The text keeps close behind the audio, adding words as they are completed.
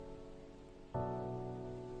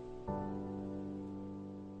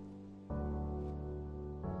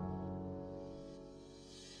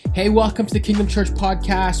Hey, welcome to the Kingdom Church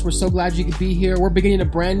Podcast. We're so glad you could be here. We're beginning a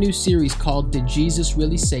brand new series called Did Jesus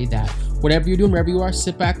Really Say That? Whatever you're doing, wherever you are,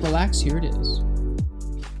 sit back, relax. Here it is.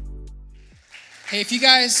 Hey, if you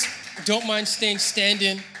guys don't mind staying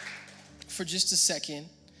standing for just a second,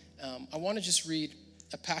 I want to just read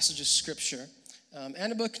a passage of scripture.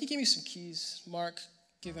 Annabelle, can you give me some keys? Mark,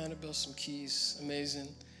 give Annabelle some keys. Amazing.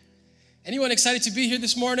 Anyone excited to be here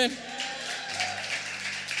this morning?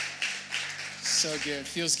 So good.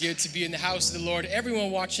 Feels good to be in the house of the Lord. Everyone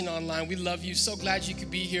watching online, we love you. So glad you could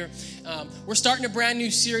be here. We're starting a brand new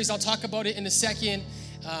series. I'll talk about it in a second.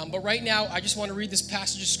 But right now, I just want to read this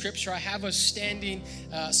passage of scripture. I have us standing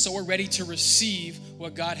so we're ready to receive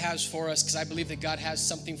what God has for us, because I believe that God has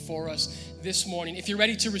something for us this morning. If you're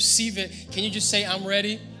ready to receive it, can you just say, I'm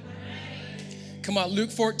ready? Come on, Luke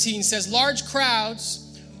 14 says, large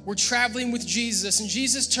crowds were traveling with Jesus, and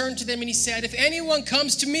Jesus turned to them and he said, if anyone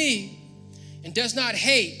comes to me and does not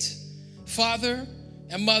hate father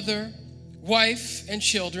and mother, wife and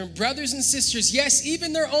children, brothers and sisters, yes,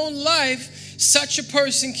 even their own life, such a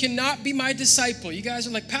person cannot be my disciple. You guys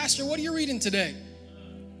are like, Pastor, what are you reading today?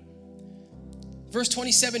 Verse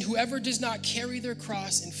 27, whoever does not carry their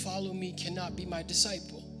cross and follow me cannot be my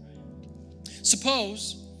disciple.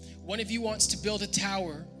 Suppose one of you wants to build a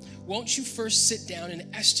tower. Won't you first sit down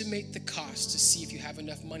and estimate the cost to see if you have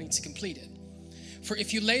enough money to complete it? For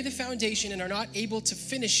if you lay the foundation and are not able to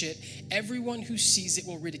finish it, everyone who sees it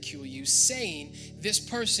will ridicule you, saying, this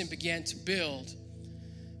person began to build,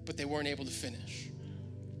 but they weren't able to finish.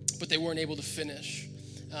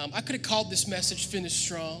 I could have called this message Finish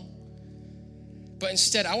Strong, but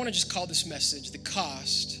instead I want to just call this message The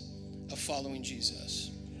Cost of Following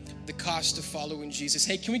Jesus. The Cost of Following Jesus.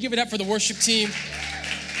 Hey, can we give it up for the worship team?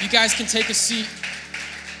 You guys can take a seat.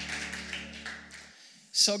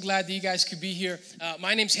 So glad that you guys could be here.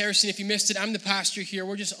 My name's Harrison. If you missed it, I'm the pastor here.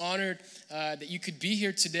 We're just honored that you could be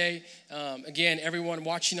here today. Again, everyone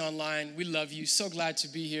watching online, we love you. So glad to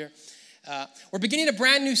be here. We're beginning a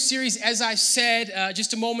brand new series, as I said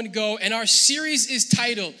just a moment ago, and our series is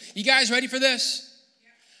titled, you guys ready for this?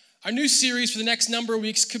 Our new series for the next number of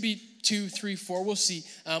weeks, could be 2, 3, 4, we'll see.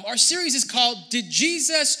 Our series is called, Did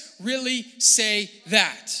Jesus Really Say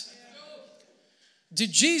That?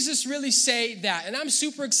 Did Jesus really say that? And I'm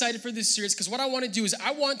super excited for this series because what I want to do is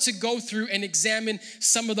I want to go through and examine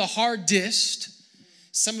some of the hardest,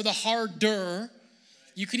 some of the harder,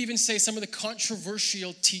 you could even say some of the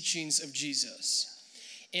controversial teachings of Jesus.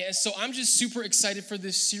 And so I'm just super excited for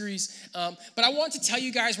this series. But I want to tell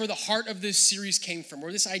you guys where the heart of this series came from,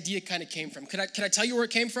 where this idea kind of came from. Can I tell you where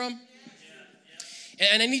it came from?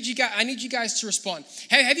 And I need you guys to respond.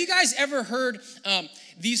 Hey, have you guys ever heard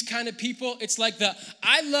these kind of people? It's like the,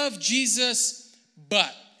 I love Jesus,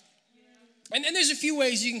 but. And then there's a few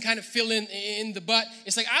ways you can kind of fill in the but.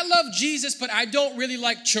 It's like, I love Jesus, but I don't really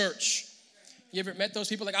like church. You ever met those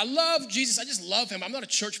people? Like, I love Jesus, I just love him. I'm not a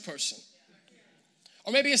church person.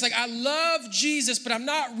 Or maybe it's like, I love Jesus, but I'm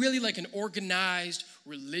not really like an organized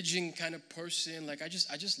religion kind of person. Like, I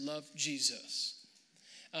just love Jesus.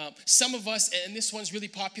 Some of us, and this one's really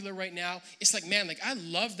popular right now, it's like, man, like, I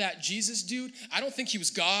love that Jesus dude. I don't think he was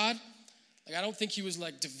God. Like, I don't think he was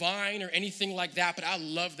like divine or anything like that, but I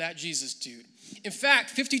love that Jesus dude. In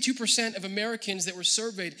fact, 52% of Americans that were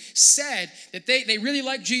surveyed said that they really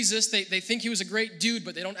like Jesus. They think he was a great dude,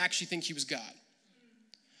 but they don't actually think he was God.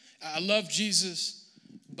 I love Jesus,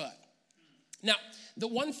 but. Now, the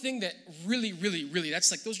one thing that really, that's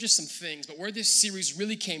like, those are just some things, but where this series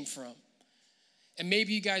really came from, and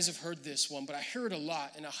maybe you guys have heard this one, but I hear it a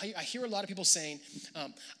lot, and I hear a lot of people saying,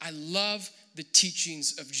 I love the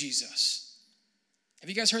teachings of Jesus. Have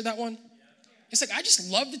you guys heard that one? It's like, I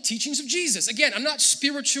just love the teachings of Jesus. Again, I'm not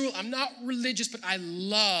spiritual, I'm not religious, but I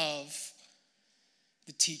love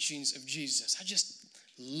the teachings of Jesus. I just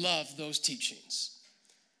love those teachings.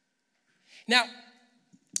 Now,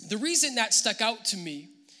 the reason that stuck out to me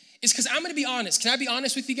is because I'm going to be honest. Can I be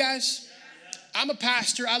honest with you guys? I'm a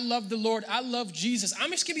pastor. I love the Lord. I love Jesus. I'm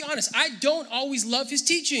just going to be honest. I don't always love his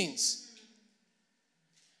teachings.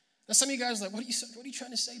 Now, some of you guys are like, what are you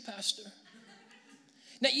trying to say, Pastor?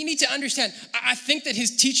 Now, you need to understand, I think that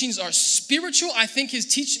his teachings are spiritual. I think his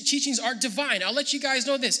teachings are divine. I'll let you guys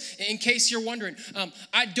know this in case you're wondering.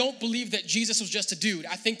 I don't believe that Jesus was just a dude.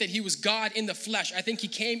 I think that he was God in the flesh. I think he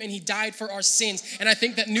came and he died for our sins. And I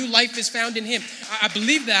think that new life is found in him. I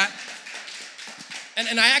believe that.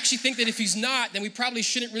 And I actually think that if he's not, then we probably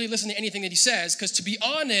shouldn't really listen to anything that he says, because to be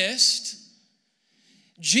honest,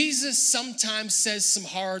 Jesus sometimes says some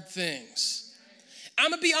hard things. I'm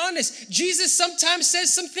going to be honest. Jesus sometimes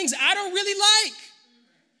says some things I don't really like.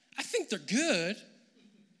 I think they're good,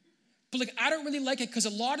 But like, I don't really like it because a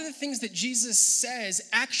lot of the things that Jesus says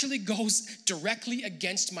actually goes directly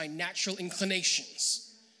against my natural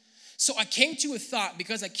inclinations. So I came to a thought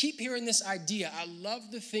because I keep hearing this idea. I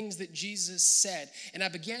love the things that Jesus said. And I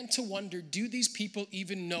began to wonder, do these people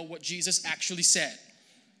even know what Jesus actually said?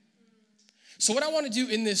 So what I want to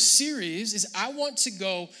do in this series is I want to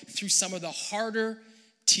go through some of the harder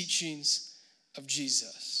teachings of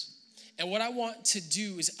Jesus. And what I want to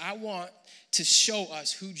do is I want to show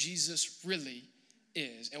us who Jesus really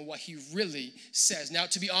is and what he really says. Now,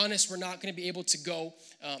 to be honest, we're not going to be able to go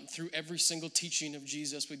through every single teaching of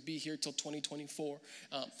Jesus. We'd be here till 2024.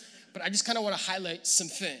 But I just kind of want to highlight some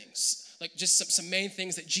things, like just some main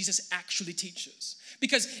things that Jesus actually teaches.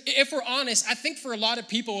 Because if we're honest, I think for a lot of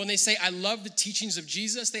people, when they say, I love the teachings of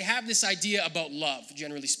Jesus, they have this idea about love,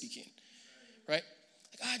 generally speaking, right?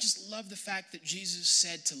 Like, I just love the fact that Jesus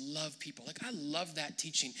said to love people. Like, I love that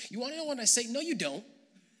teaching. You want to know what I say? No, you don't.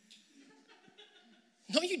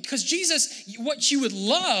 No, because Jesus, what you would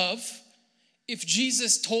love if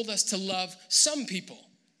Jesus told us to love some people.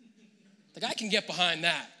 Like, I can get behind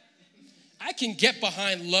that. I can get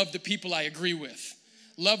behind love the people I agree with.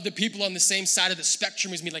 Love the people on the same side of the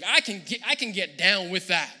spectrum as me. Like, I can get down with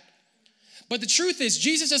that. But the truth is,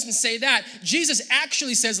 Jesus doesn't say that. Jesus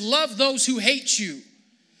actually says, love those who hate you.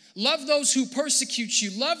 Love those who persecute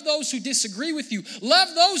you. Love those who disagree with you. Love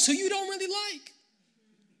those who you don't really like.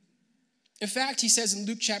 In fact, he says in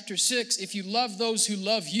Luke chapter 6, if you love those who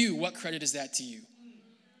love you, what credit is that to you?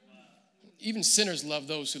 Even sinners love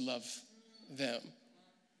those who love them.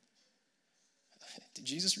 Did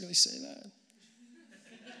Jesus really say that?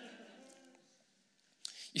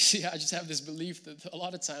 You see, I just have this belief that a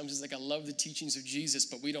lot of times it's like I love the teachings of Jesus,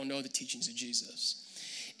 but we don't know the teachings of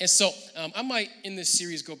Jesus. And so I might, in this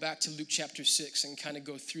series, go back to Luke chapter 6 and kind of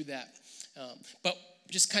go through that. But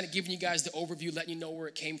just kind of giving you guys the overview, letting you know where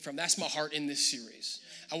it came from. That's my heart in this series.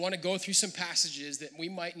 I want to go through some passages that we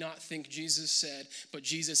might not think Jesus said, but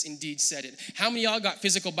Jesus indeed said it. How many of y'all got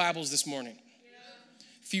physical Bibles this morning? Yeah.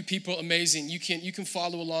 Few people, amazing. You can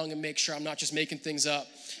follow along and make sure I'm not just making things up.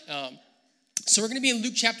 So we're going to be in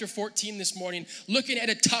Luke chapter 14 this morning, looking at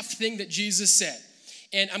a tough thing that Jesus said.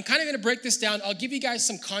 And I'm kind of going to break this down. I'll give you guys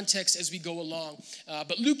some context as we go along.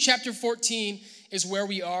 But Luke chapter 14 is where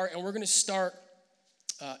we are, and we're going to start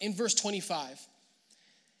in verse 25.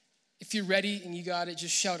 If you're ready and you got it,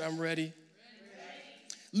 just shout, I'm ready.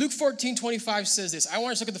 Luke 14:25 says this. I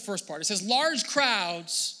want us to look at the first part. It says, large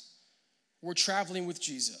crowds were traveling with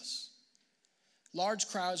Jesus. Large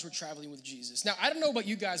crowds were traveling with Jesus. Now, I don't know about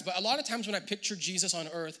you guys, but a lot of times when I picture Jesus on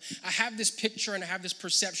earth, I have this picture and I have this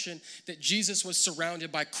perception that Jesus was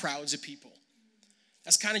surrounded by crowds of people.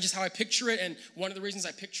 That's kind of just how I picture it, and one of the reasons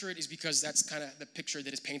I picture it is because that's kind of the picture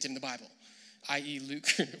that is painted in the Bible, i.e. Luke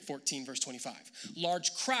 14, verse 25.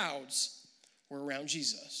 Large crowds were around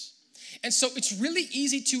Jesus. And so it's really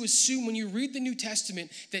easy to assume when you read the New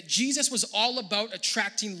Testament that Jesus was all about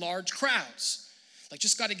attracting large crowds. Like,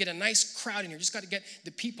 just got to get a nice crowd in here. Just got to get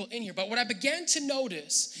the people in here. But what I began to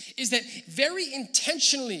notice is that very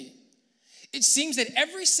intentionally, it seems that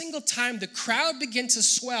every single time the crowd began to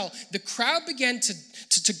swell, the crowd began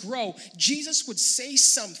to grow, Jesus would say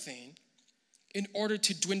something in order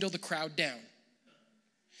to dwindle the crowd down.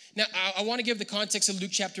 Now, I want to give the context of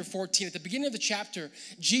Luke chapter 14. At the beginning of the chapter,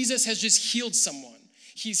 Jesus has just healed someone.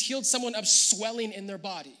 He's healed someone of swelling in their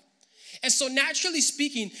body. And so naturally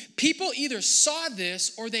speaking, people either saw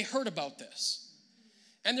this or they heard about this.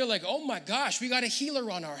 And they're like, oh my gosh, we got a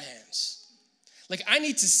healer on our hands. Like, I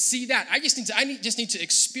need to see that. I just need to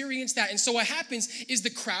experience that. And so what happens is the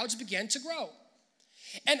crowds began to grow.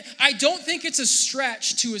 And I don't think it's a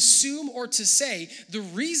stretch to assume or to say the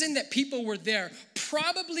reason that people were there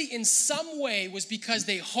probably in some way was because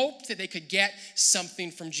they hoped that they could get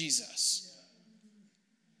something from Jesus.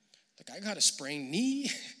 Like, I got a sprained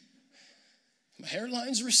knee. My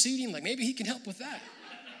hairline's receding. Like, maybe he can help with that.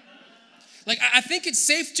 Like, I think it's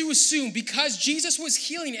safe to assume because Jesus was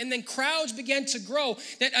healing and then crowds began to grow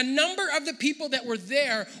that a number of the people that were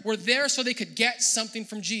there so they could get something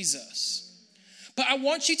from Jesus. But I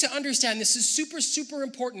want you to understand this is super, super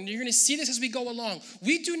important. You're going to see this as we go along.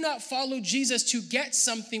 We do not follow Jesus to get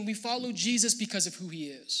something. We follow Jesus because of who he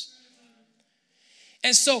is.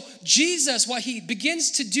 And so Jesus, what he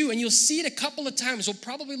begins to do, and you'll see it a couple of times, we'll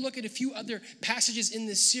probably look at a few other passages in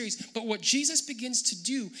this series, but what Jesus begins to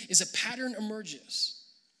do is a pattern emerges.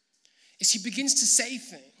 Is he begins to say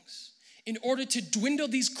things in order to dwindle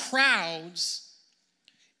these crowds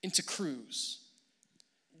into crews.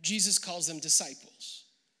 Jesus calls them disciples.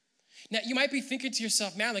 Now, you might be thinking to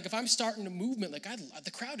yourself, man, like if I'm starting a movement, like the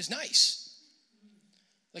crowd is nice.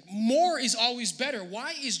 Like more is always better.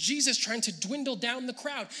 Why is Jesus trying to dwindle down the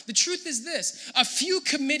crowd? The truth is this: a few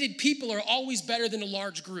committed people are always better than a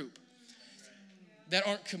large group that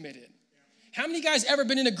aren't committed. How many guys ever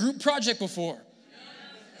been in a group project before?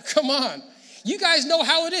 Come on. You guys know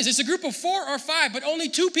how it is. It's a group of 4 or 5, but only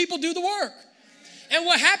 2 people do the work. And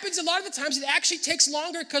what happens a lot of the times, it actually takes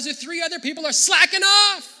longer because the 3 other people are slacking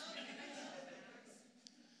off.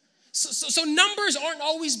 So numbers aren't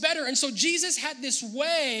always better. And so Jesus had this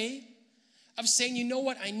way of saying, you know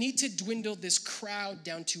what? I need to dwindle this crowd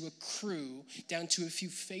down to a crew, down to a few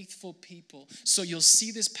faithful people. So you'll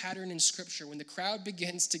see this pattern in Scripture. When the crowd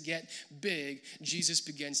begins to get big, Jesus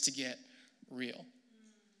begins to get real.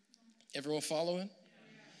 Everyone following?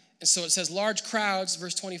 And so it says, large crowds,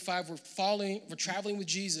 verse 25, were traveling with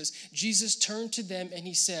Jesus. Jesus turned to them and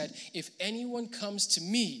he said, if anyone comes to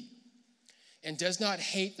me and does not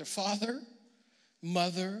hate their father,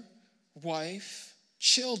 mother, wife,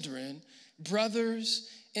 children, brothers,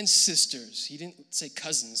 and sisters. He didn't say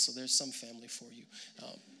cousins, so there's some family for you.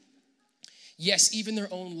 Yes, even their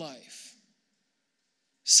own life.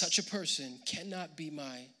 Such a person cannot be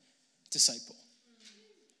my disciple.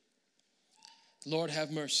 Lord,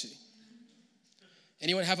 have mercy.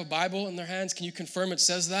 Anyone have a Bible in their hands? Can you confirm it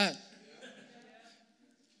says that?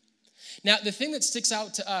 Now, the thing that sticks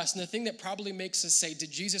out to us, and the thing that probably makes us say,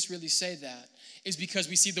 did Jesus really say that, is because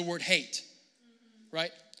we see the word hate,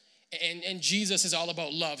 right? And Jesus is all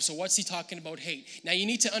about love. So what's he talking about hate? Now, you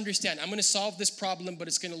need to understand, I'm going to solve this problem, but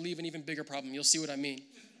it's going to leave an even bigger problem. You'll see what I mean.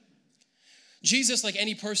 Jesus, like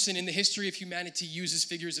any person in the history of humanity, uses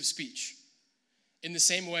figures of speech. In the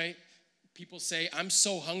same way, people say, I'm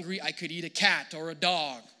so hungry I could eat a cat or a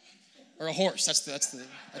dog or a horse. That's the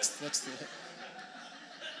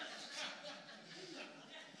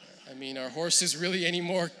I mean, are horses really any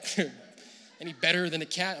better than a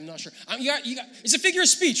cat? I'm not sure. It's a figure of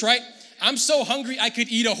speech, right? I'm so hungry I could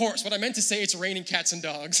eat a horse. What I meant to say, it's raining cats and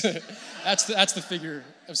dogs. That's the figure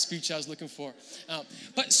of speech I was looking for.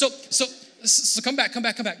 But so come back.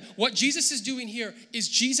 What Jesus is doing here is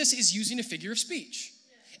Jesus is using a figure of speech.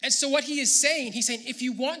 And so what he is saying, he's saying, if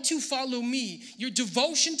you want to follow me, your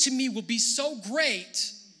devotion to me will be so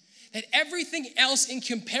great that everything else in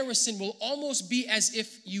comparison will almost be as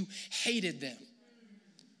if you hated them.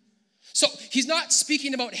 So he's not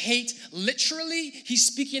speaking about hate literally, he's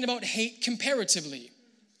speaking about hate comparatively.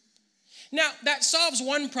 Now, that solves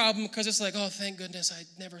one problem because it's like, oh, thank goodness, I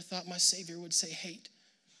never thought my Savior would say hate.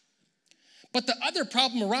 But the other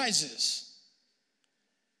problem arises.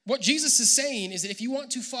 What Jesus is saying is that if you want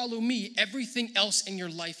to follow me, everything else in your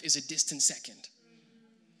life is a distant second.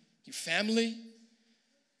 Your family,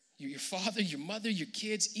 your father, your mother, your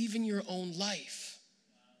kids, even your own life.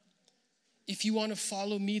 If you want to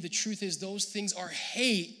follow me, the truth is those things are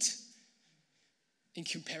hate in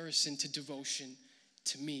comparison to devotion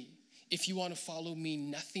to me. If you want to follow me,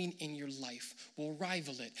 nothing in your life will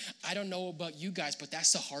rival it. I don't know about you guys, but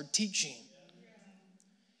that's a hard teaching.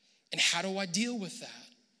 And how do I deal with that?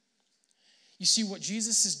 You see, what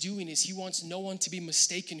Jesus is doing is he wants no one to be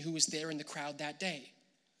mistaken who was there in the crowd that day.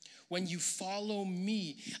 When you follow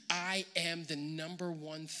me, I am the number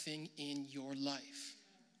one thing in your life.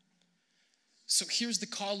 So here's the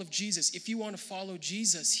call of Jesus. If you want to follow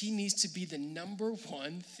Jesus, he needs to be the number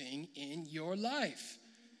one thing in your life.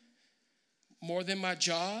 More than my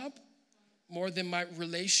job, more than my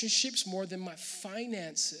relationships, more than my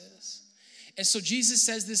finances. And so Jesus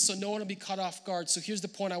says this so no one will be caught off guard. So here's the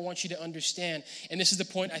point I want you to understand. And this is the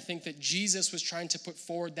point I think that Jesus was trying to put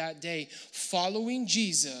forward that day. Following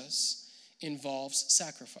Jesus involves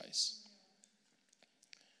sacrifice.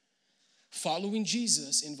 Following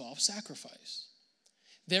Jesus involves sacrifice.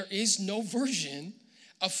 There is no version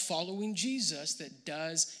of following Jesus that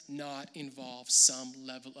does not involve some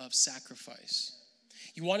level of sacrifice.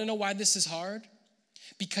 You want to know why this is hard?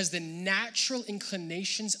 Because the natural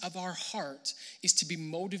inclinations of our heart is to be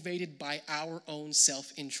motivated by our own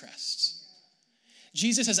self-interest.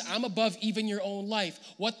 Jesus says, I'm above even your own life.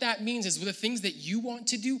 What that means is the things that you want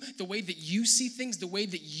to do, the way that you see things, the way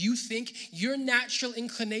that you think, your natural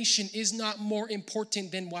inclination is not more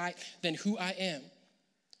important than who I am.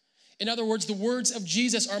 In other words, the words of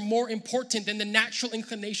Jesus are more important than the natural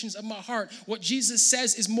inclinations of my heart. What Jesus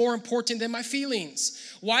says is more important than my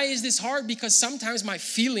feelings. Why is this hard? Because sometimes my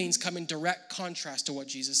feelings come in direct contrast to what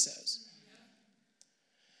Jesus says.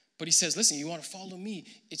 But he says, listen, you want to follow me,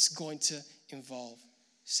 it's going to involve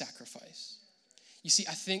sacrifice. You see,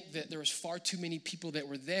 I think that there was far too many people that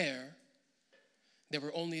were there that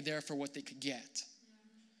were only there for what they could get.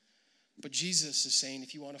 But Jesus is saying,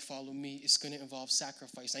 if you want to follow me, it's going to involve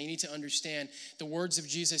sacrifice. Now, you need to understand the words of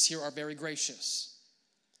Jesus here are very gracious.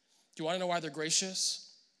 you want to know why they're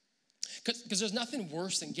gracious? Because there's nothing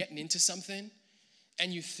worse than getting into something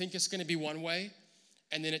and you think it's going to be one way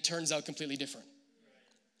and then it turns out completely different.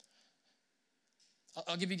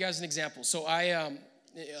 I'll give you guys an example. So I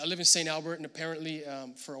live in St. Albert, and apparently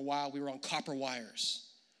for a while we were on copper wires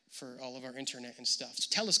for all of our internet and stuff.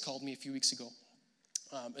 So TELUS called me a few weeks ago,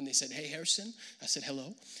 and they said, "Hey, Harrison." I said,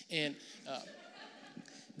 "Hello." And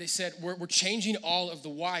they said, we're changing all of the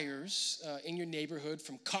wires in your neighborhood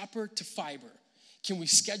from copper to fiber. Can we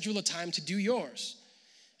schedule a time to do yours?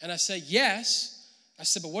 And I said, yes. I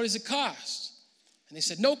said, but what does it cost? And they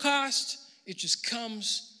said, no cost. It just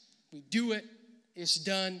comes. We do it. It's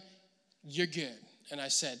done. You're good. And I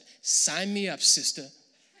said, sign me up, sister.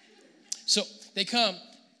 So they come,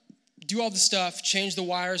 do all the stuff, change the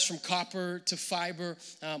wires from copper to fiber.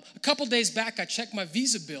 A couple days back, I checked my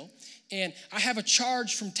Visa bill, and I have a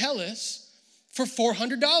charge from TELUS for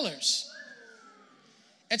 $400.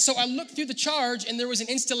 And so I looked through the charge, and there was an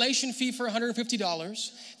installation fee for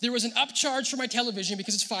 $150. There was an upcharge for my television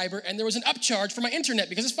because it's fiber, and there was an upcharge for my internet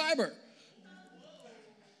because it's fiber.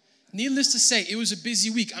 Needless to say, it was a busy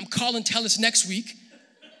week. I'm calling TELUS next week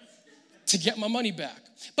to get my money back.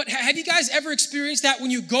 But have you guys ever experienced that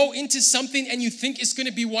when you go into something and you think it's going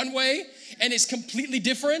to be one way and it's completely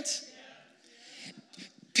different?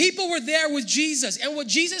 People were there with Jesus, and what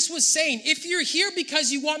Jesus was saying, if you're here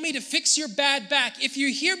because you want me to fix your bad back, if you're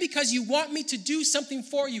here because you want me to do something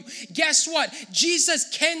for you, guess what? Jesus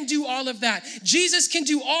can do all of that. Jesus can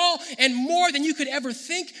do all and more than you could ever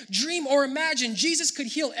think, dream, or imagine. Jesus could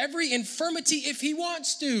heal every infirmity if he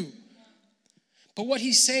wants to. But what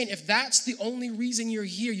he's saying, if that's the only reason you're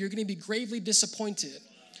here, you're going to be gravely disappointed.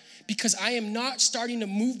 Because I am not starting a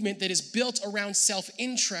movement that is built around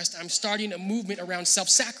self-interest. I'm starting a movement around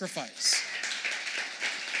self-sacrifice.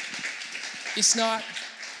 It's not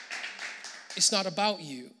about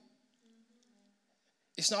you.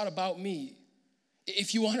 It's not about me.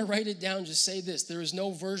 If you want to write it down, just say this. There is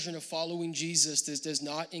no version of following Jesus that does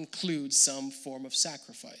not include some form of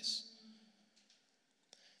sacrifice.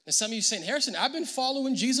 Now, some of you are saying, Harrison, I've been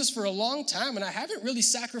following Jesus for a long time and I haven't really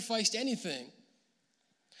sacrificed anything.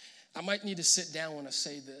 I might need to sit down when I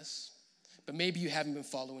say this, but maybe you haven't been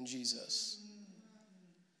following Jesus.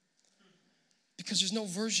 Because there's no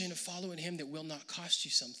version of following him that will not cost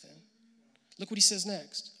you something. Look what he says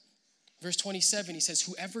next. Verse 27, he says,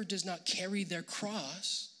 whoever does not carry their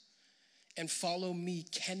cross and follow me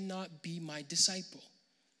cannot be my disciple.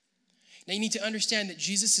 Now you need to understand that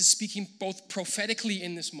Jesus is speaking both prophetically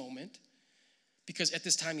in this moment, because at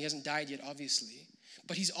this time he hasn't died yet, obviously.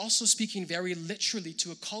 But he's also speaking very literally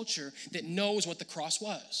to a culture that knows what the cross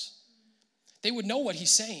was. They would know what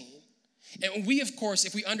he's saying. And we, of course,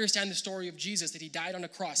 if we understand the story of Jesus, that he died on a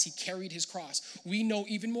cross, he carried his cross, we know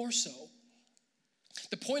even more so.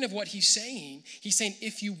 The point of what he's saying,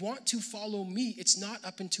 if you want to follow me, it's not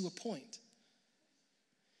up until a point.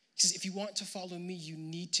 He says, if you want to follow me, you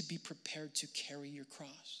need to be prepared to carry your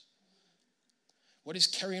cross. What does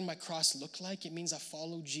carrying my cross look like? It means I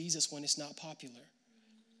follow Jesus when it's not popular.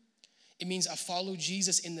 It means I follow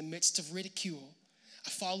Jesus in the midst of ridicule.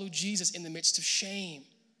 I follow Jesus in the midst of shame.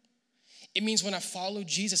 It means when I follow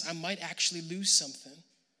Jesus, I might actually lose something.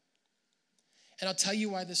 And I'll tell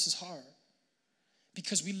you why this is hard.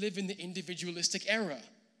 Because we live in the individualistic era.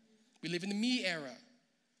 We live in the me era,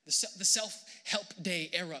 the self-help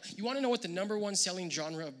day era. You want to know what the number one selling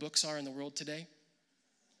genre of books are in the world today?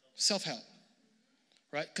 Self-help,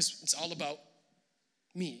 right? Because it's all about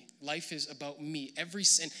me. Life is about me.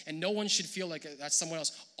 And no one should feel like that's someone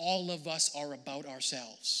else. All of us are about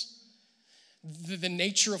ourselves. The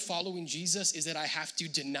nature of following Jesus is that I have to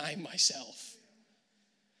deny myself.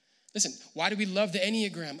 Listen, why do we love the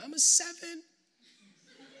Enneagram? I'm a 7.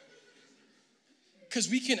 Because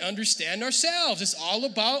we can understand ourselves. It's all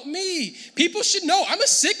about me. People should know I'm a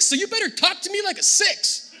 6, so you better talk to me like a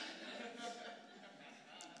 6.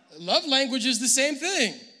 Love language is the same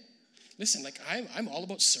thing. Listen, like I'm all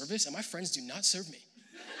about service, and my friends do not serve me.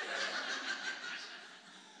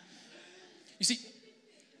 You see,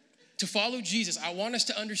 to follow Jesus, I want us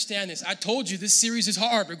to understand this. I told you this series is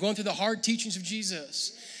hard. We're going through the hard teachings of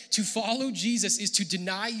Jesus. To follow Jesus is to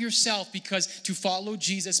deny yourself, because to follow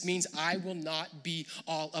Jesus means I will not be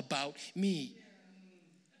all about me.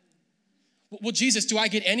 Well, Jesus, do I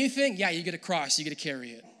get anything? Yeah, you get a cross. You get to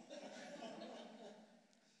carry it.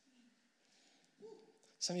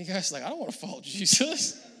 Some of you guys are like, I don't want to follow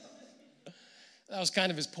Jesus. That was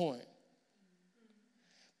kind of his point.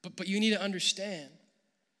 But you need to understand,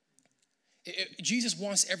 Jesus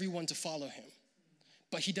wants everyone to follow him,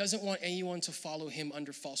 but he doesn't want anyone to follow him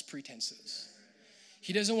under false pretenses.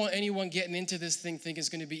 He doesn't want anyone getting into this thing thinking it's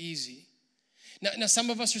going to be easy. Now, some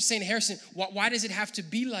of us are saying, Harrison, why does it have to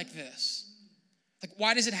be like this? Like,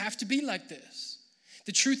 why does it have to be like this?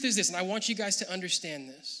 The truth is this, and I want you guys to understand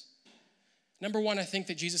this. Number one, I think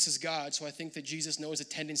that Jesus is God, so I think that Jesus knows the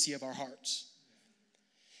tendency of our hearts.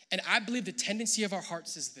 And I believe the tendency of our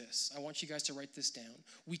hearts is this. I want you guys to write this down.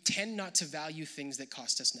 We tend not to value things that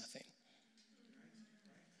cost us nothing.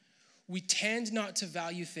 We tend not to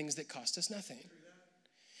value things that cost us nothing.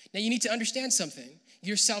 Now, you need to understand something.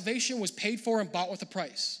 Your salvation was paid for and bought with a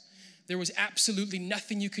price. There was absolutely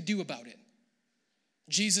nothing you could do about it.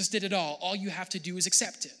 Jesus did it all. All you have to do is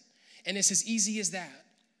accept it. And it's as easy as that.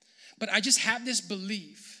 But I just have this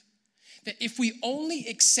belief that if we only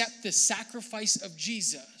accept the sacrifice of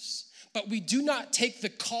Jesus, but we do not take the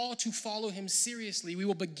call to follow him seriously, we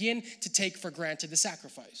will begin to take for granted the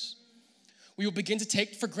sacrifice. We will begin to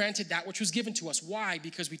take for granted that which was given to us. Why?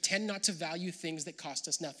 Because we tend not to value things that cost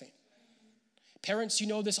us nothing. Parents, you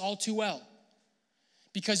know this all too well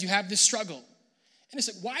because you have this struggle. And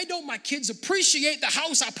it's like, why don't my kids appreciate the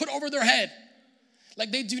house I put over their head?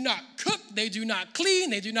 Like, they do not cook, they do not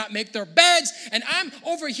clean, they do not make their beds, and I'm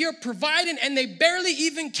over here providing and they barely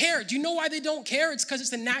even care. Do you know why they don't care? It's because it's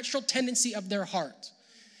the natural tendency of their heart.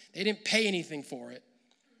 They didn't pay anything for it.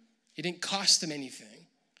 It didn't cost them anything.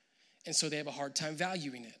 And so they have a hard time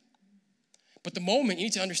valuing it. But the moment, you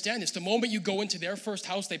need to understand this, the moment you go into their first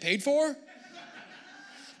house they paid for,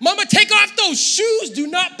 Mama, take off those shoes. Do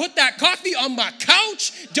not put that coffee on my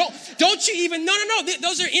couch. Don't you even, no.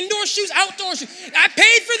 Those are indoor shoes, outdoor shoes. I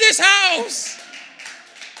paid for this house.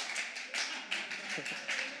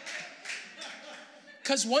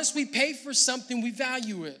 Because once we pay for something, we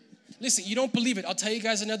value it. Listen, you don't believe it. I'll tell you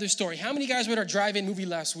guys another story. How many guys were at our drive-in movie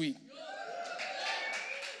last week?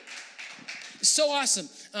 So awesome.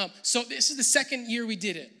 So this is the second year we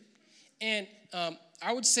did it. And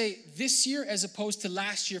I would say this year as opposed to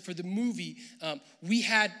last year for the movie, we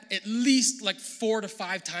had at least like 4 to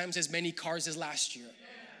 5 times as many cars as last year.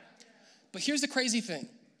 But here's the crazy thing.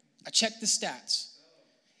 I checked the stats.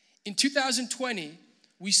 In 2020,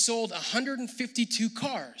 we sold 152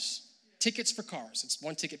 cars, tickets for cars. It's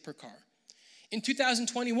 1 ticket per car. In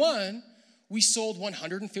 2021, we sold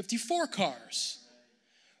 154 cars.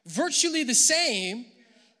 Virtually the same,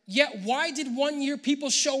 yet why did one year people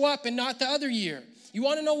show up and not the other year? You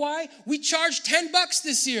want to know why? We charged $10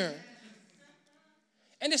 this year.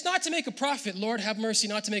 And it's not to make a profit. Lord, have mercy,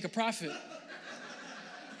 not to make a profit.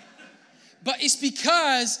 But it's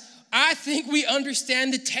because I think we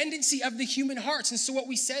understand the tendency of the human hearts. And so what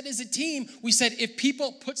we said as a team, we said if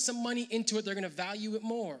people put some money into it, they're going to value it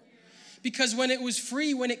more. Because when it was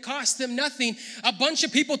free, when it cost them nothing, a bunch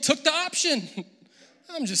of people took the option.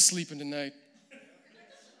 I'm just sleeping tonight.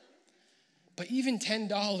 But even $10,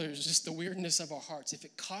 just the weirdness of our hearts, if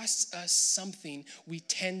it costs us something, we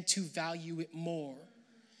tend to value it more.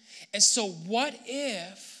 And so what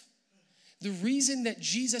if the reason that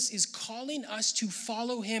Jesus is calling us to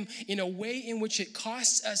follow him in a way in which it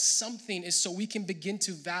costs us something is so we can begin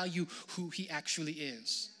to value who he actually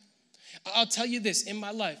is? I'll tell you this, in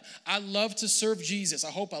my life, I love to serve Jesus.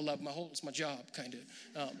 I hope I love it's my job, kind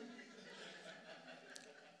of.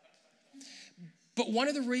 But one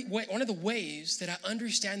of the ways that I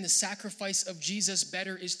understand the sacrifice of Jesus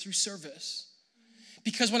better is through service.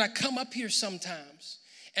 Because when I come up here sometimes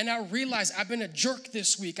and I realize I've been a jerk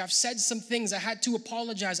this week, I've said some things, I had to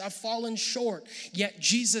apologize, I've fallen short, yet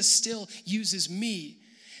Jesus still uses me.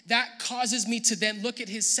 That causes me to then look at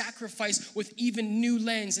his sacrifice with even new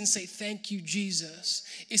lens and say, thank you, Jesus.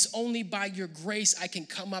 It's only by your grace I can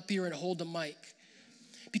come up here and hold a mic.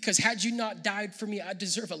 Because had you not died for me, I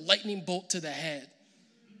deserve a lightning bolt to the head.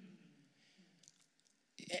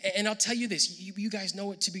 And I'll tell you this, you guys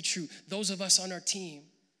know it to be true. Those of us on our team,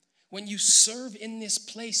 when you serve in this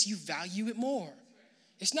place, you value it more.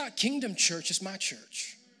 It's not Kingdom Church, it's my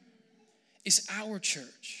church. It's our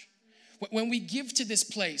church. When we give to this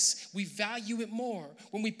place, we value it more.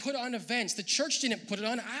 When we put on events, the church didn't put it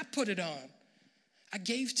on, I put it on. I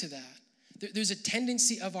gave to that. There's a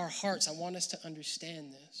tendency of our hearts, I want us to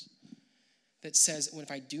understand this, that says, if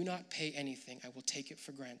I do not pay anything, I will take it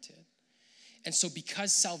for granted. And so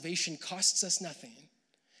because salvation costs us nothing,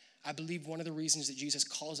 I believe one of the reasons that Jesus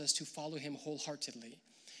calls us to follow him wholeheartedly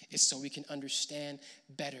is so we can understand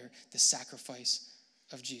better the sacrifice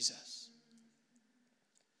of Jesus.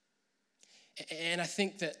 And I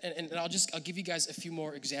think that, and I'll give you guys a few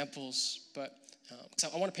more examples, but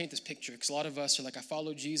because I want to paint this picture, because a lot of us are like, I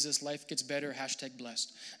follow Jesus, life gets better,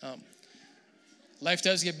 #blessed. Life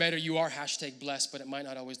does get better, you are #blessed, but it might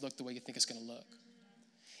not always look the way you think it's going to look.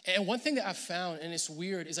 And one thing that I've found, and it's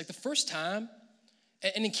weird, is like the first time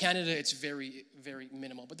And in Canada, it's very, very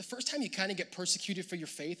minimal. But the first time you kind of get persecuted for your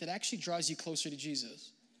faith, it actually draws you closer to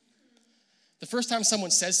Jesus. The first time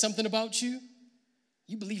someone says something about you,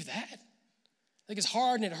 you believe that. Like it's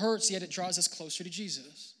hard and it hurts, yet it draws us closer to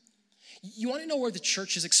Jesus. You want to know where the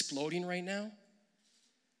church is exploding right now?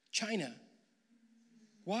 China.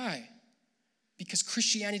 Why? Because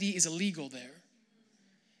Christianity is illegal there.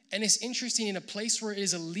 And it's interesting, in a place where it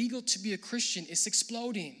is illegal to be a Christian, it's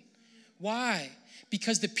exploding. Why?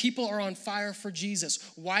 Because the people are on fire for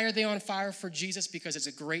Jesus. Why are they on fire for Jesus? Because it's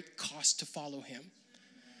a great cost to follow him.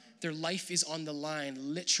 Their life is on the line.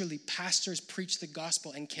 Literally, pastors preach the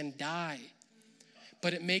gospel and can die.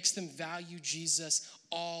 But it makes them value Jesus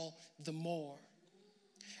all the more.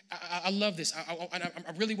 I love this.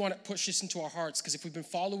 I really want to push this into our hearts, because if we've been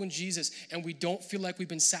following Jesus and we don't feel like we've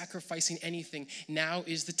been sacrificing anything, now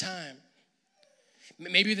is the time.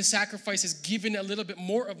 Maybe the sacrifice is giving a little bit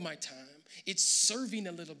more of my time. It's serving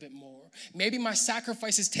a little bit more. Maybe my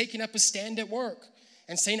sacrifice is taking up a stand at work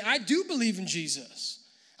and saying, I do believe in Jesus.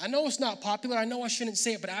 I know it's not popular. I know I shouldn't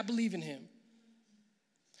say it, but I believe in him.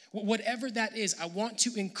 Whatever that is, I want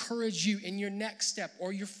to encourage you in your next step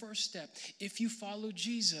or your first step. If you follow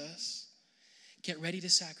Jesus, get ready to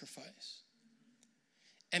sacrifice.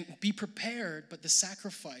 And be prepared, but the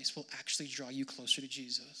sacrifice will actually draw you closer to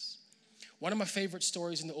Jesus. One of my favorite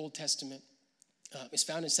stories in the Old Testament is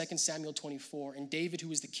found in 2 Samuel 24. And David,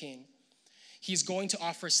 who is the king, he's going to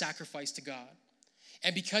offer a sacrifice to God.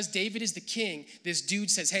 And because David is the king, this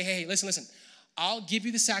dude says, hey, listen. I'll give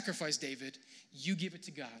you the sacrifice, David. You give it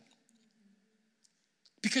to God.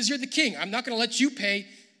 Because you're the king. I'm not going to let you pay.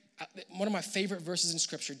 One of my favorite verses in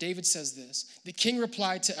Scripture, David says this. The king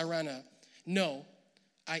replied to Araunah, no,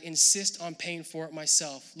 I insist on paying for it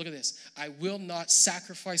myself. Look at this. I will not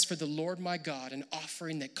sacrifice for the Lord my God an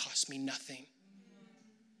offering that costs me nothing.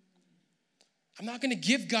 I'm not going to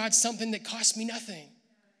give God something that costs me nothing.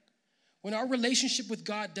 When our relationship with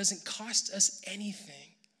God doesn't cost us anything,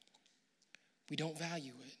 we don't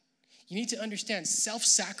value it. You need to understand,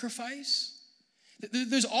 self-sacrifice,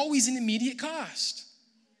 there's always an immediate cost.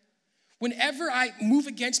 Whenever I move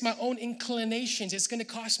against my own inclinations, it's going to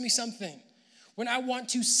cost me something. When I want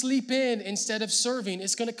to sleep in instead of serving,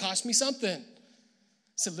 it's going to cost me something.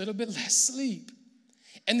 It's a little bit less sleep.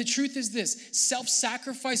 And the truth is this,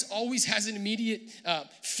 self-sacrifice always has an immediate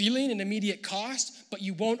feeling, an immediate cost, but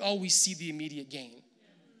you won't always see the immediate gain.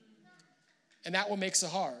 And that what makes it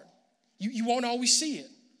hard. You won't always see it.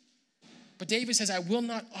 But David says, I will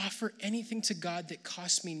not offer anything to God that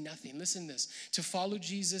costs me nothing. Listen to this. To follow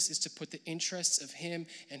Jesus is to put the interests of him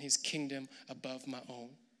and his kingdom above my own.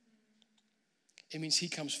 It means he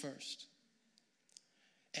comes first.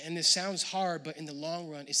 And this sounds hard, but in the long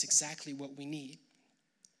run, it's exactly what we need.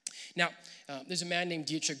 Now, there's a man named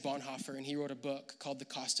Dietrich Bonhoeffer, and he wrote a book called The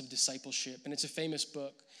Cost of Discipleship. And it's a famous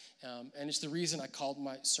book. And it's the reason I called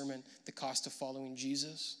my sermon The Cost of Following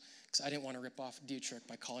Jesus, because I didn't want to rip off Dietrich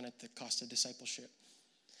by calling it The Cost of Discipleship.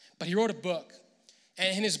 But he wrote a book.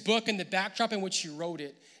 And in his book, in the backdrop in which he wrote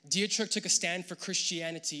it, Dietrich took a stand for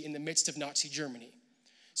Christianity in the midst of Nazi Germany.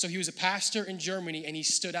 So he was a pastor in Germany, and he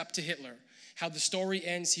stood up to Hitler. How the story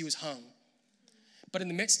ends, he was hung. But in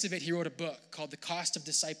the midst of it, he wrote a book called The Cost of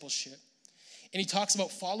Discipleship. And he talks about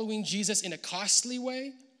following Jesus in a costly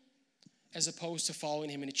way as opposed to following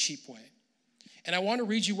him in a cheap way. And I want to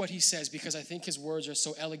read you what he says, because I think his words are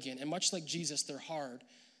so elegant. And much like Jesus, they're hard,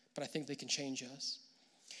 but I think they can change us.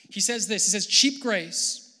 He says this, he says, cheap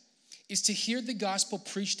grace is to hear the gospel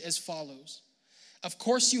preached as follows. Of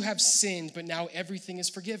course you have sinned, but now everything is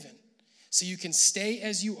forgiven. So you can stay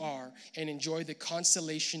as you are and enjoy the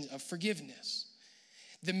consolation of forgiveness.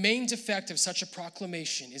 The main defect of such a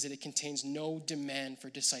proclamation is that it contains no demand for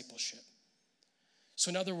discipleship. So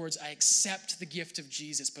in other words, I accept the gift of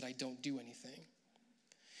Jesus, but I don't do anything.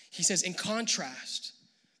 He says, in contrast,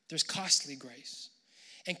 there's costly grace.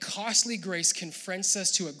 And costly grace confronts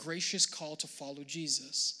us to a gracious call to follow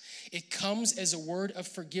Jesus. It comes as a word of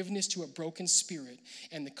forgiveness to a broken spirit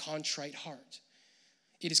and the contrite heart.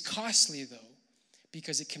 It is costly, though,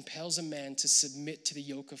 because it compels a man to submit to the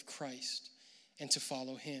yoke of Christ and to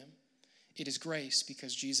follow him. It is grace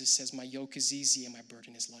because Jesus says, my yoke is easy and my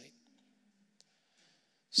burden is light.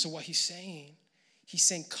 So what he's saying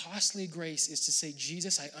costly grace is to say,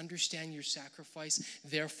 Jesus, I understand your sacrifice,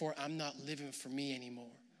 therefore I'm not living for me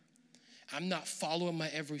anymore. I'm not following my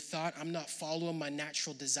every thought. I'm not following my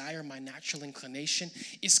natural desire, my natural inclination.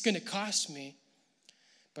 It's going to cost me,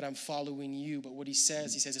 but I'm following you. But what he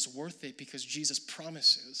says it's worth it because Jesus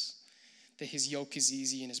promises that his yoke is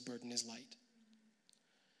easy and his burden is light.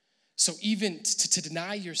 So even to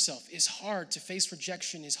deny yourself is hard. To face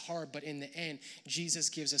rejection is hard. But in the end, Jesus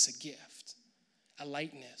gives us a gift, a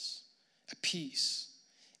lightness, a peace,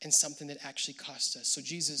 and something that actually costs us. So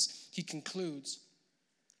Jesus, he concludes,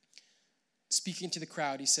 speaking to the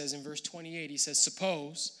crowd, he says in verse 28, he says,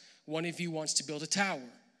 suppose one of you wants to build a tower.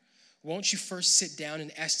 Won't you first sit down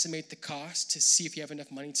and estimate the cost to see if you have enough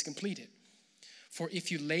money to complete it? For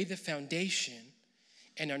if you lay the foundation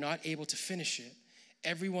and are not able to finish it,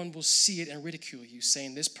 everyone will see it and ridicule you,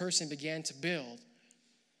 saying, this person began to build,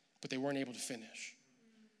 but they weren't able to finish.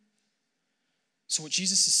 So what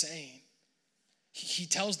Jesus is saying, he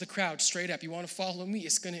tells the crowd straight up, you want to follow me?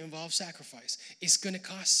 It's going to involve sacrifice. It's going to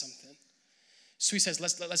cost something. So he says,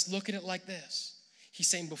 let's look at it like this. He's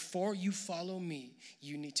saying, before you follow me,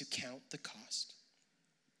 you need to count the cost.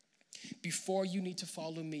 Before you need to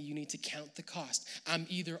follow me, you need to count the cost. I'm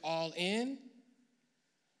either all in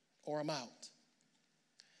or I'm out.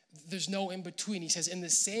 There's no in between. He says, in the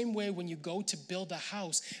same way, when you go to build a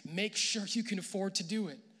house, make sure you can afford to do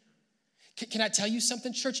it. Can I tell you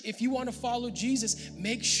something, church? If you want to follow Jesus,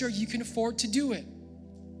 make sure you can afford to do it.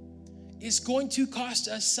 It's going to cost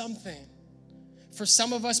us something. For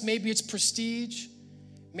some of us, maybe it's prestige.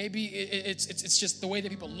 Maybe it's just the way that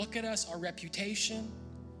people look at us, our reputation.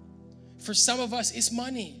 For some of us, it's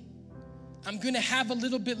money. I'm going to have a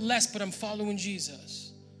little bit less, but I'm following Jesus.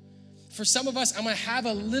 For some of us, I'm going to have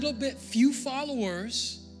a little bit few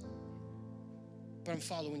followers, but I'm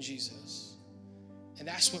following Jesus. And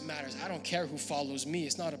that's what matters. I don't care who follows me.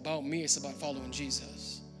 It's not about me. It's about following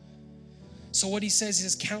Jesus. So what he says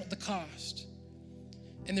is count the cost.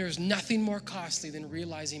 And there is nothing more costly than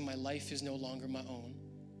realizing my life is no longer my own.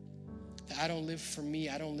 That I don't live for me.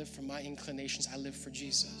 I don't live for my inclinations. I live for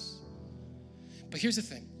Jesus. But here's the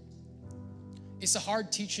thing. It's a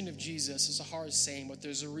hard teaching of Jesus. It's a hard saying, but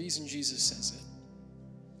there's a reason Jesus says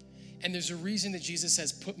it. And there's a reason that Jesus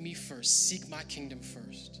says, put me first. Seek my kingdom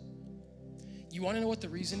first. You want to know what the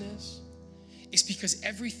reason is? It's because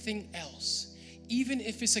everything else, even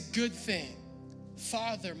if it's a good thing,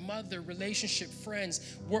 father, mother, relationship,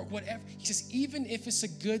 friends, work, whatever. He says, even if it's a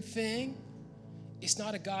good thing, it's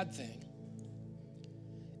not a God thing.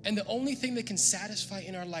 And the only thing that can satisfy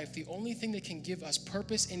in our life, the only thing that can give us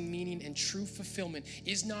purpose and meaning and true fulfillment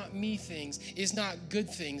is not me things, is not good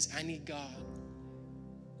things. I need God.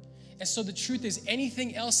 And so the truth is,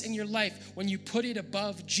 anything else in your life, when you put it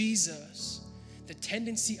above Jesus, the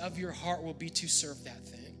tendency of your heart will be to serve that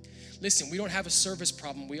thing. Listen, we don't have a service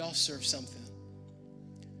problem. We all serve something.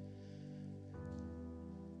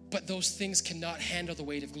 But those things cannot handle the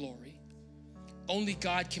weight of glory. Only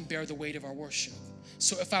God can bear the weight of our worship.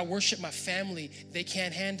 So if I worship my family, they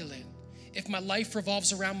can't handle it. If my life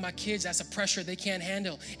revolves around my kids, that's a pressure they can't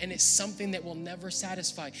handle. And it's something that will never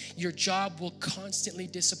satisfy. Your job will constantly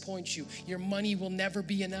disappoint you. Your money will never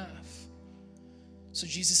be enough. So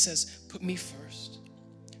Jesus says, put me first.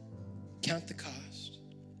 Count the cost.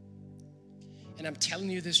 And I'm telling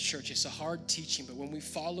you this, church, it's a hard teaching, but when we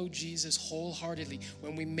follow Jesus wholeheartedly,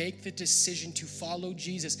 when we make the decision to follow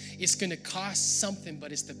Jesus, it's going to cost something,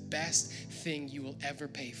 but it's the best thing you will ever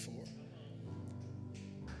pay for.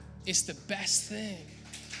 It's the best thing.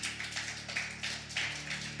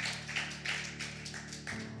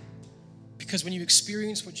 Because when you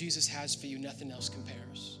experience what Jesus has for you, nothing else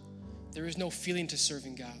compares. There is no feeling to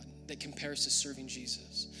serving God that compares to serving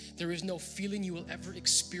Jesus. There is no feeling you will ever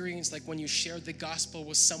experience like when you share the gospel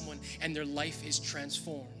with someone and their life is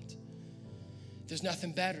transformed. There's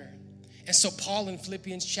nothing better. And so Paul in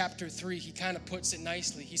Philippians chapter 3, he kind of puts it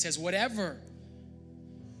nicely. He says, whatever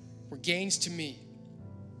were gains to me,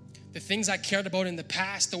 the things I cared about in the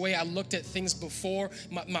past, the way I looked at things before,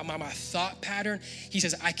 my thought pattern, he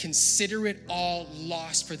says, I consider it all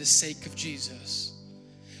lost for the sake of Jesus.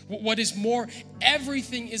 What is more,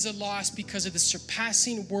 everything is a loss because of the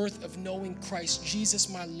surpassing worth of knowing Christ Jesus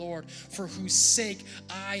my Lord, for whose sake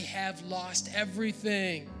I have lost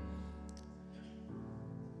everything.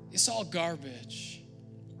 It's all garbage.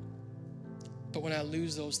 But when I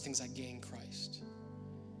lose those things, I gain Christ.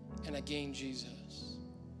 And I gain Jesus.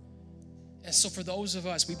 And so for those of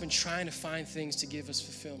us, we've been trying to find things to give us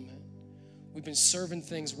fulfillment. We've been serving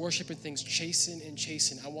things, worshiping things, chasing and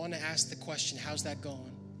chasing. I want to ask the question, how's that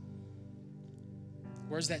going?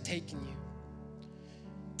 Where's that taking you?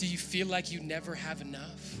 Do you feel like you never have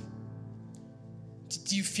enough?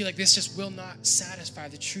 Do you feel like this just will not satisfy?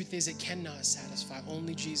 The truth is it cannot satisfy.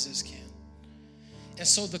 Only Jesus can. And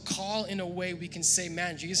so the call, in a way, we can say,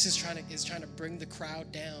 man, Jesus is trying to bring the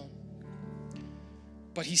crowd down.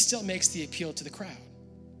 But he still makes the appeal to the crowd.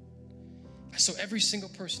 So every single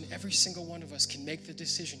person, every single one of us can make the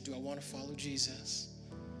decision, do I want to follow Jesus?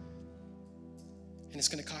 And it's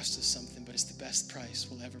going to cost us something, but it's the best price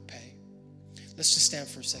we'll ever pay. Let's just stand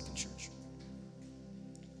for a second, church.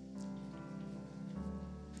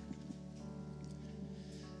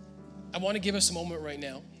 I want to give us a moment right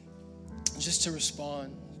now just to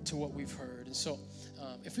respond to what we've heard. And so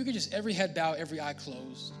if we could just, every head bowed, every eye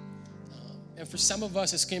closed. And for some of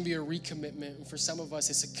us, it's going to be a recommitment. And for some of us,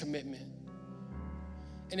 it's a commitment.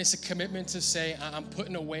 And it's a commitment to say, I'm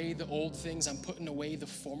putting away the old things. I'm putting away the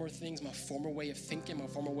former things, my former way of thinking, my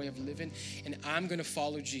former way of living. And I'm going to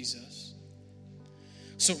follow Jesus.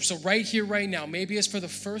 So right here, right now, maybe it's for the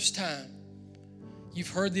first time, you've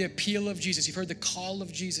heard the appeal of Jesus. You've heard the call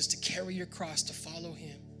of Jesus to carry your cross, to follow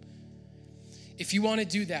him. If you want to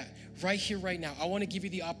do that, right here, right now, I want to give you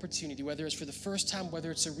the opportunity, whether it's for the first time, whether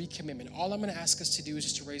it's a recommitment. All I'm going to ask us to do is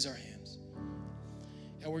just to raise our hands.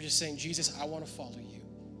 And we're just saying, Jesus, I want to follow you.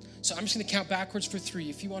 So I'm just going to count backwards for 3.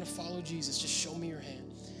 If you want to follow Jesus, just show me your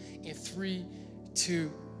hand. In 3,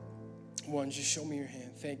 2, 1, just show me your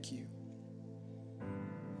hand. Thank you.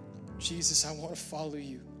 Jesus, I want to follow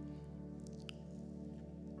you.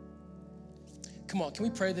 Come on, can we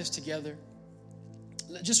pray this together?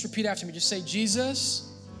 Just repeat after me. Just say,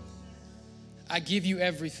 Jesus, I give you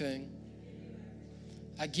everything.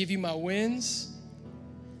 I give you my wins,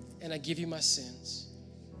 and I give you my sins.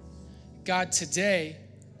 God, today,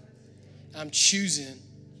 I'm choosing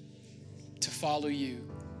to follow you.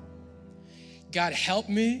 God, help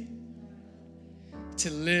me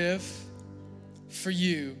to live for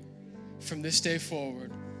you from this day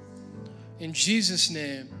forward. In Jesus'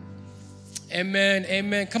 name, amen,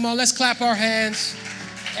 amen. Come on, let's clap our hands.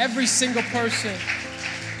 Every single person.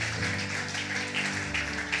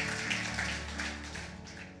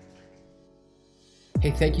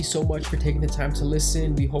 Hey, thank you so much for taking the time to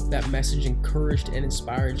listen. We hope that message encouraged and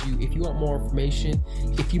inspired you. If you want more information,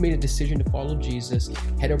 if you made a decision to follow Jesus,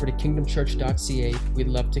 head over to kingdomchurch.ca. We'd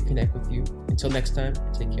love to connect with you. Until next time,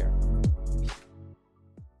 take care.